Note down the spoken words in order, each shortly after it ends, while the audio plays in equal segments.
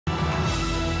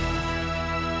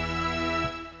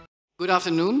Good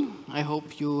afternoon. I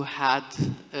hope you had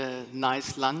a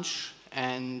nice lunch,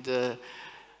 and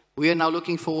we are now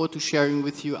looking forward to sharing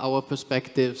with you our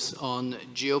perspectives on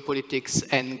geopolitics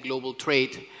and global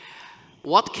trade.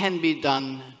 What can be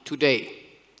done today?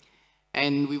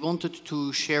 And we wanted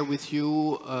to share with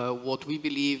you what we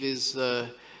believe is an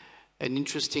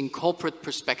interesting corporate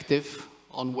perspective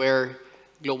on where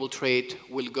global trade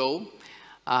will go.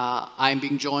 I'm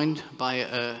being joined by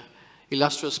a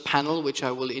illustrious panel, which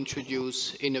I will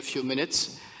introduce in a few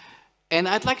minutes. And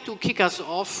I'd like to kick us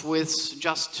off with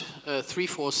just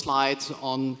 3-4 slides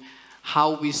on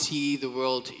how we see the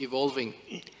world evolving.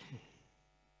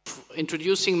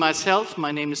 Introducing myself,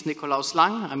 my name is Nikolaus.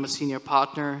 I'm a senior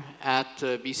partner at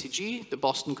BCG, the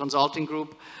Boston Consulting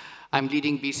Group. I'm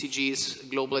leading BCG's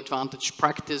Global Advantage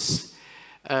practice,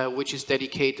 which is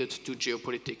dedicated to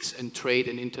geopolitics and trade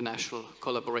and international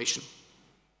collaboration.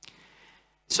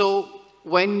 So,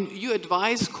 when you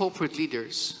advise corporate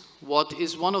leaders, what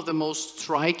is one of the most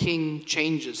striking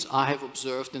changes I have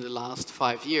observed in the last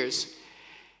 5 years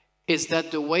is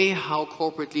that the way how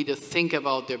corporate leaders think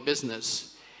about their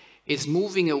business is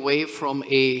moving away from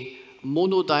a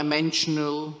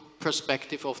monodimensional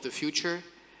perspective of the future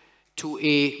to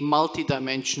a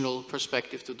multidimensional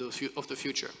perspective of the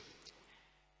future.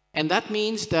 And that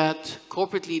means that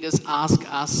corporate leaders ask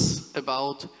us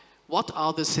about what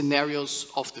are the scenarios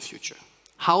of the future?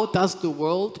 How does the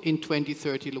world in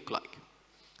 2030 look like?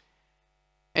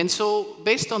 And so,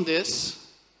 based on this,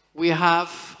 we have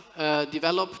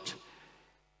developed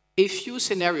a few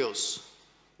scenarios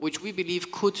which we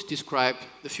believe could describe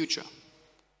the future.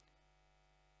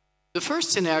 The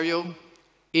first scenario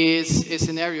is a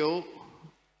scenario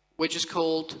which is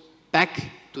called Back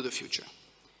to the Future.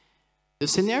 The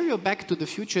scenario Back to the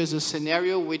Future is a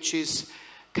scenario which is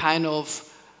kind of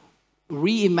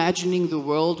reimagining the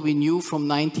world we knew from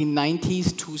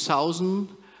 1990s, 2000,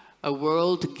 a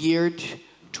world geared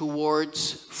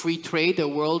towards free trade, a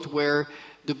world where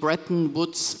the Bretton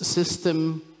Woods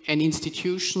system and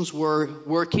institutions were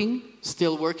working,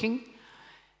 still working,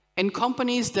 and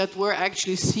companies that were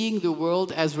actually seeing the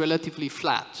world as relatively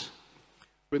flat.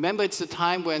 Remember, it's the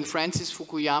time when Francis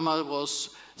Fukuyama was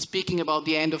speaking about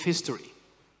the end of history.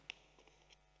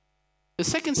 The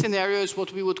second scenario is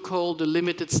what we would call the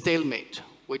limited stalemate,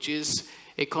 which is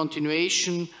a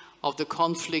continuation of the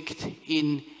conflict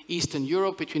in Eastern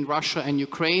Europe between Russia and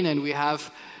Ukraine, and we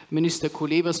have Minister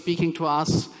Kuleba speaking to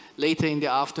us later in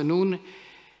the afternoon.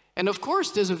 And of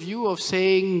course, there's a view of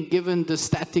saying, given the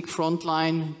static front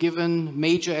line, given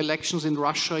major elections in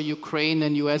Russia, Ukraine,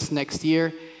 and US next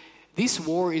year, this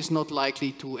war is not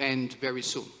likely to end very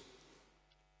soon.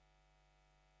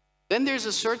 Then there's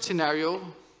a third scenario,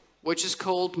 which is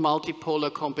called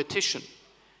multipolar competition,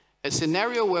 a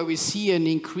scenario where we see an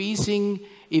increasing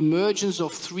emergence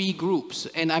of 3 groups,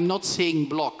 and I'm not saying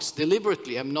blocks,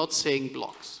 deliberately I'm not saying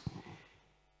blocks.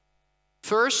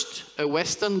 First, a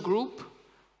Western group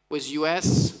with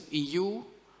US, EU,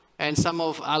 and some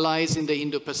of allies in the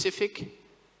Indo-Pacific.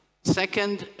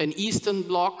 Second, an Eastern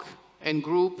bloc and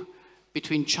group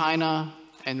between China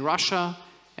and Russia,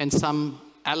 and some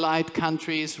allied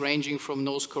countries ranging from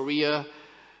North Korea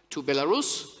to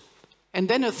Belarus, and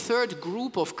then a third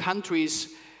group of countries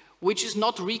which is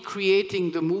not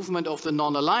recreating the movement of the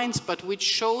non-alliance, but which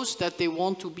shows that they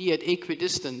want to be at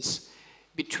equidistance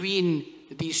between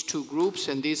these 2 groups,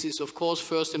 and this is of course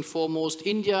first and foremost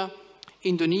India,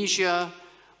 Indonesia,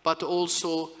 but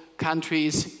also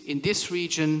countries in this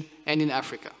region and in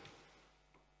Africa.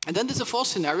 And then there's a fourth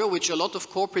scenario which a lot of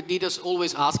corporate leaders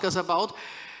always ask us about,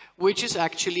 which is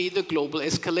actually the global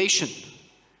escalation.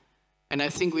 And I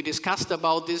think we discussed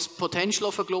about this potential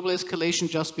of a global escalation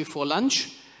just before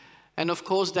lunch. And of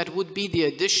course, that would be the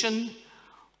addition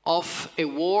of a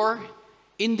war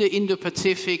in the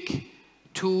Indo-Pacific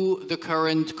to the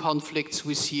current conflicts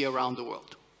we see around the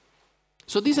world.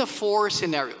 So these are 4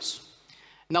 scenarios.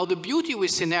 Now, the beauty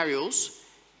with scenarios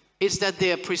is that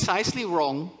they are precisely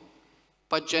wrong,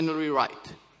 but generally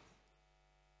right.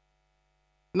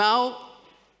 Now,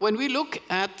 when we look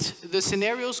at the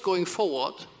scenarios going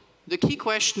forward, the key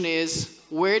question is,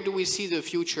 where do we see the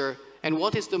future and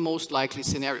what is the most likely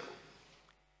scenario?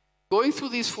 Going through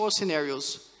these 4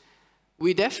 scenarios,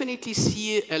 we definitely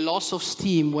see a loss of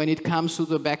steam when it comes to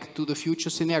the Back to the Future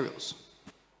scenarios.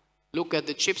 Look at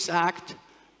the CHIPS Act,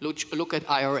 look at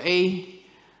IRA,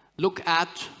 look at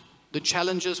the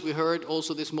challenges we heard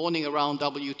also this morning around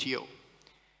WTO.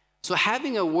 So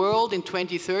having a world in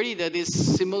 2030 that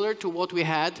is similar to what we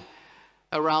had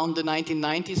around the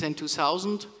 1990s and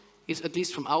 2000 is, at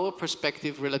least from our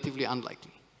perspective, relatively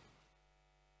unlikely.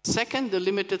 Second, the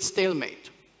limited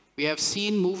stalemate. We have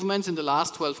seen movements in the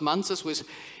last 12 months with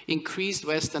increased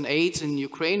Western aids in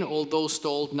Ukraine, although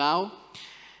stalled now.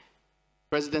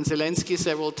 President Zelensky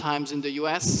several times in the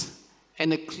US,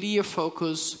 and a clear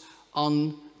focus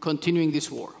on continuing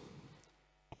this war.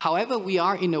 However, we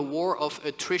are in a war of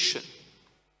attrition.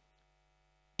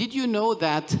 Did you know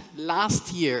that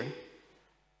last year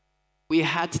we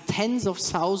had tens of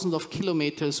thousands of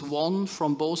kilometers won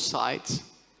from both sides?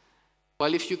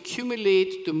 While if you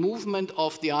accumulate the movement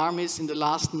of the armies in the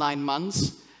last 9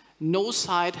 months, no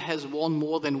side has won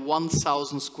more than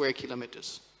 1,000 square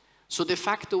kilometers. So de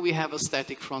facto we have a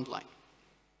static front line.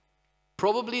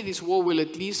 Probably this war will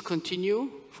at least continue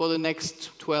for the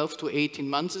next 12 to 18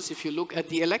 months if you look at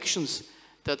the elections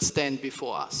that stand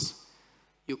before us.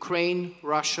 Ukraine,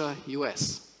 Russia,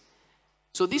 US.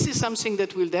 So this is something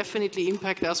that will definitely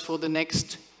impact us for the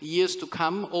next years to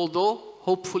come, although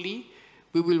hopefully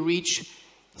we will reach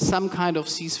some kind of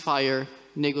ceasefire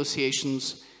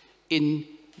negotiations in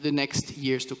the next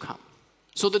years to come.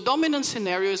 So the dominant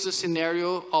scenario is the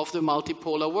scenario of the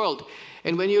multipolar world.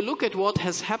 And when you look at what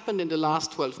has happened in the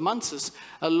last 12 months,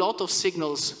 a lot of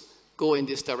signals go in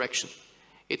this direction.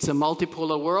 It's a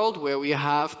multipolar world where we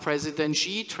have President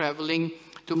Xi traveling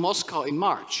to Moscow in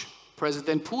March,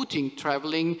 President Putin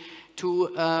traveling to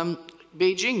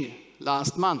Beijing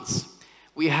last month.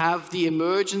 We have the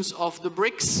emergence of the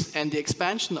BRICS and the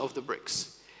expansion of the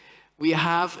BRICS. We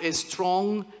have a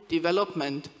strong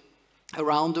development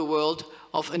around the world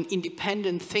of an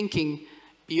independent thinking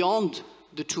beyond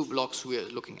the two blocks we are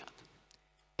looking at.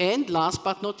 And last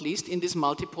but not least, in this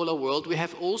multipolar world, we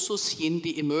have also seen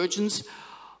the emergence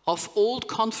of old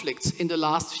conflicts in the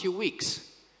last few weeks.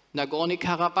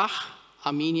 Nagorno-Karabakh,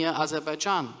 Armenia,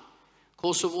 Azerbaijan,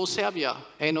 Kosovo, Serbia,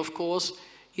 and of course,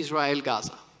 Israel,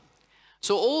 Gaza.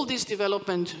 So all these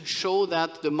developments show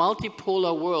that the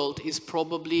multipolar world is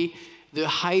probably the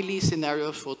highly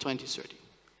scenario for 2030.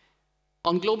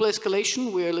 On global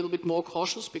escalation, we're a little bit more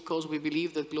cautious because we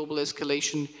believe that global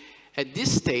escalation at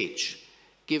this stage,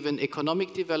 given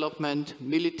economic development,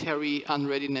 military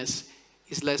unreadiness,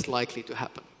 is less likely to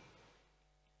happen.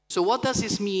 So what does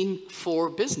this mean for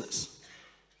business?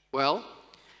 Well,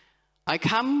 I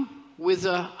come with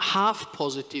a half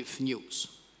positive news.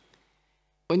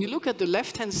 When you look at the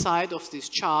left-hand side of this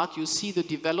chart, you see the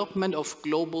development of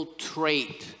global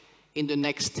trade in the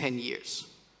next 10 years.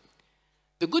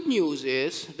 The good news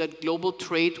is that global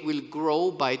trade will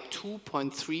grow by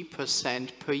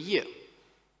 2.3% per year.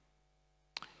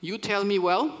 You tell me,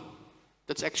 well,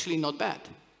 that's actually not bad.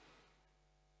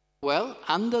 Well,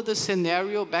 under the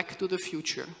scenario Back to the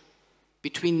Future,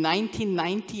 between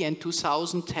 1990 and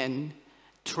 2010,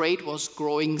 trade was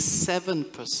growing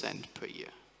 7% per year.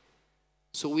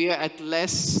 So we are at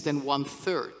less than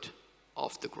 1/3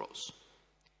 of the growth.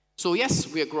 So yes,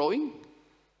 we are growing,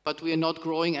 but we are not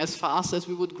growing as fast as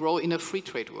we would grow in a free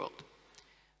trade world.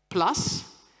 Plus,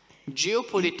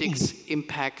 geopolitics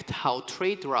impact how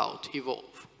trade routes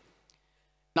evolve.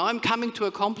 Now I'm coming to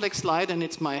a complex slide, and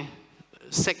it's my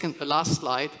last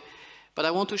slide, but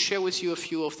I want to share with you a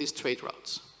few of these trade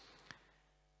routes.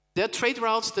 There are trade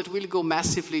routes that will go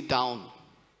massively down.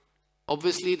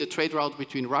 Obviously, the trade route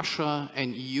between Russia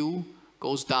and EU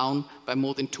goes down by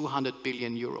more than 200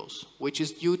 billion euros, which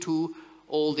is due to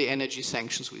all the energy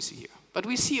sanctions we see here. But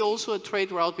we see also a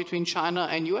trade route between China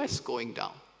and US going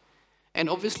down. And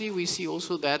obviously, we see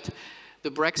also that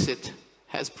the Brexit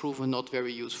has proven not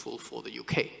very useful for the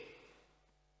UK.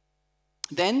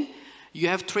 Then you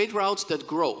have trade routes that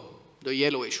grow, the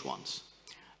yellowish ones.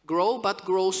 Grow, but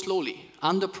grow slowly,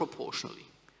 underproportionally.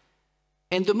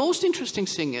 And the most interesting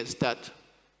thing is that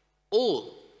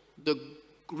all the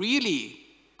really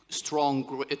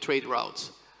strong trade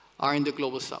routes are in the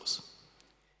global south.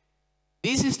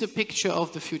 This is the picture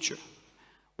of the future,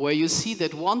 where you see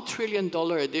that $1 trillion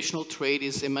additional trade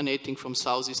is emanating from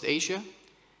Southeast Asia.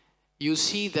 You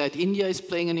see that India is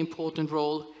playing an important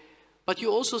role, but you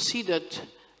also see that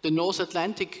the North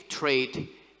Atlantic trade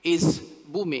is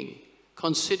booming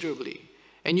considerably.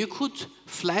 And you could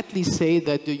flatly say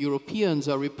that the Europeans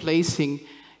are replacing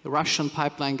Russian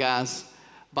pipeline gas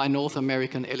by North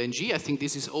American LNG. I think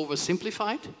this is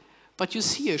oversimplified, but you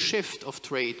see a shift of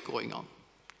trade going on.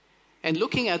 And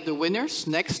looking at the winners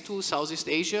next to Southeast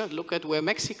Asia, look at where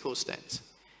Mexico stands.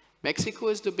 Mexico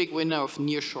is the big winner of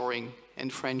nearshoring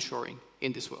and friendshoring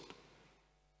in this world.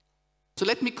 So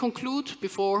let me conclude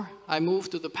before I move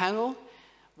to the panel.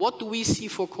 What do we see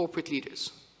for corporate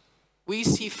leaders? We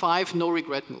see 5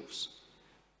 no-regret moves.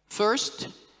 First,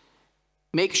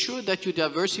 make sure that you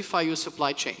diversify your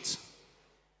supply chains.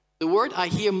 The word I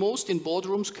hear most in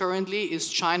boardrooms currently is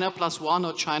China +1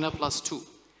 or China +2.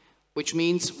 which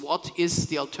means what is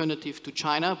the alternative to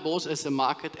China, both as a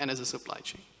market and as a supply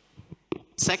chain.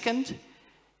 Second,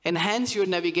 enhance your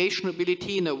navigation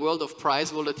ability in a world of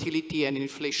price volatility and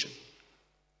inflation.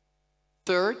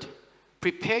 Third,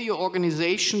 prepare your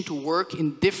organization to work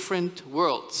in different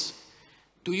worlds.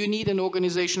 Do you need an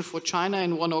organization for China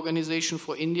and one organization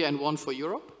for India and one for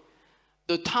Europe?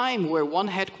 The time where one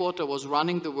headquarter was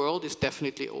running the world is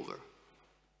definitely over.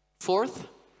 Fourth,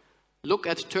 look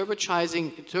at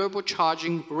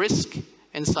turbocharging risk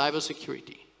and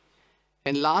cybersecurity.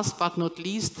 And last but not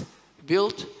least,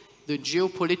 build the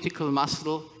geopolitical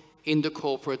muscle in the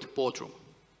corporate boardroom.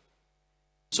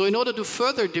 So in order to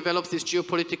further develop this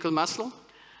geopolitical muscle,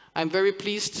 I'm very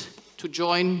pleased to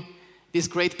join this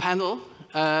great panel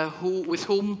with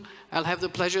whom I'll have the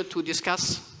pleasure to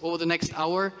discuss over the next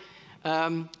hour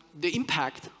the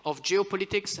impact of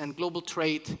geopolitics and global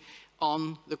trade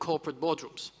on the corporate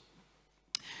boardrooms.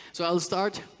 So I'll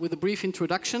start with a brief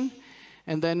introduction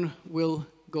and then we'll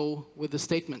go with the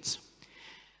statements.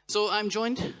 So I'm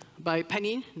joined by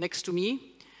Penny next to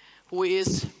me, who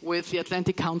is with the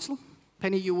Atlantic Council.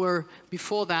 Penny, you were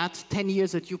before that 10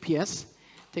 years at UPS,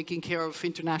 taking care of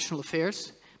international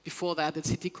affairs, before that at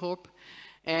Citicorp,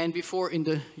 and before in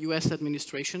the US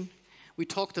administration. We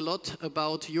talked a lot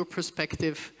about your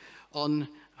perspective on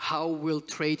how will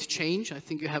trade change. I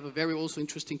think you have a very also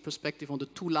interesting perspective on the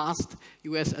two last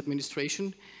US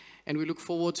administration, and we look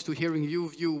forward to hearing your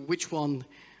view which one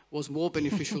was more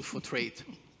beneficial for trade.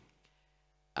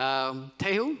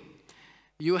 Taeho,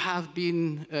 you have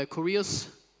been Korea's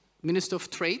Minister of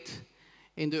Trade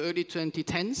in the early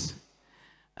 2010s.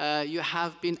 You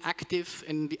have been active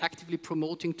in actively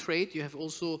promoting trade. You have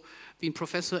also been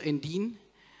professor and dean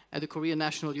at the Korea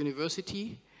National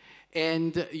University,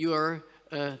 and you are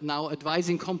now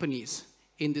advising companies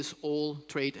in this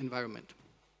all-trade environment.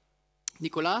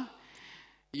 Nikolaus,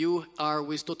 you are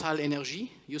with Total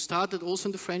Energy. You started also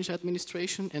in the French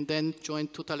administration and then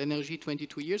joined Total Energy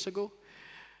 22 years ago.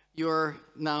 You're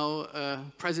now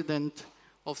president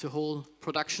of the whole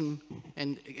production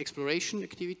and exploration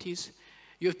activities.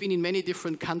 You have been in many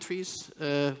different countries,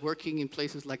 working in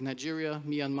places like Nigeria,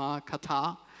 Myanmar,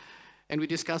 Qatar. And we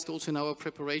discussed also in our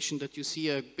preparation that you see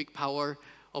a big power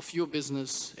of your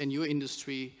business and your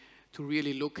industry to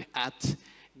really look at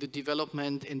the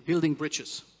development and building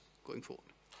bridges going forward.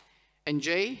 And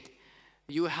Jay,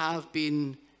 you have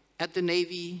been at the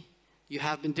Navy, you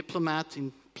have been diplomat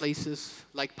in places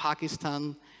like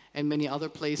Pakistan and many other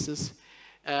places,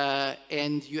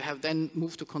 and you have then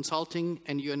moved to consulting,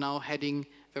 and you're now heading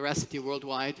Veracity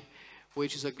Worldwide,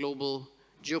 which is a global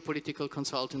geopolitical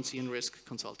consultancy and risk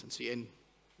consultancy, and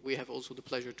we have also the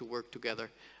pleasure to work together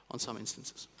on some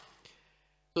instances.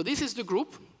 So this is the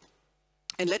group,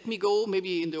 and let me go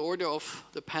maybe in the order of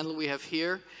the panel we have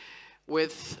here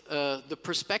with the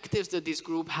perspectives that this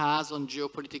group has on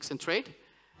geopolitics and trade.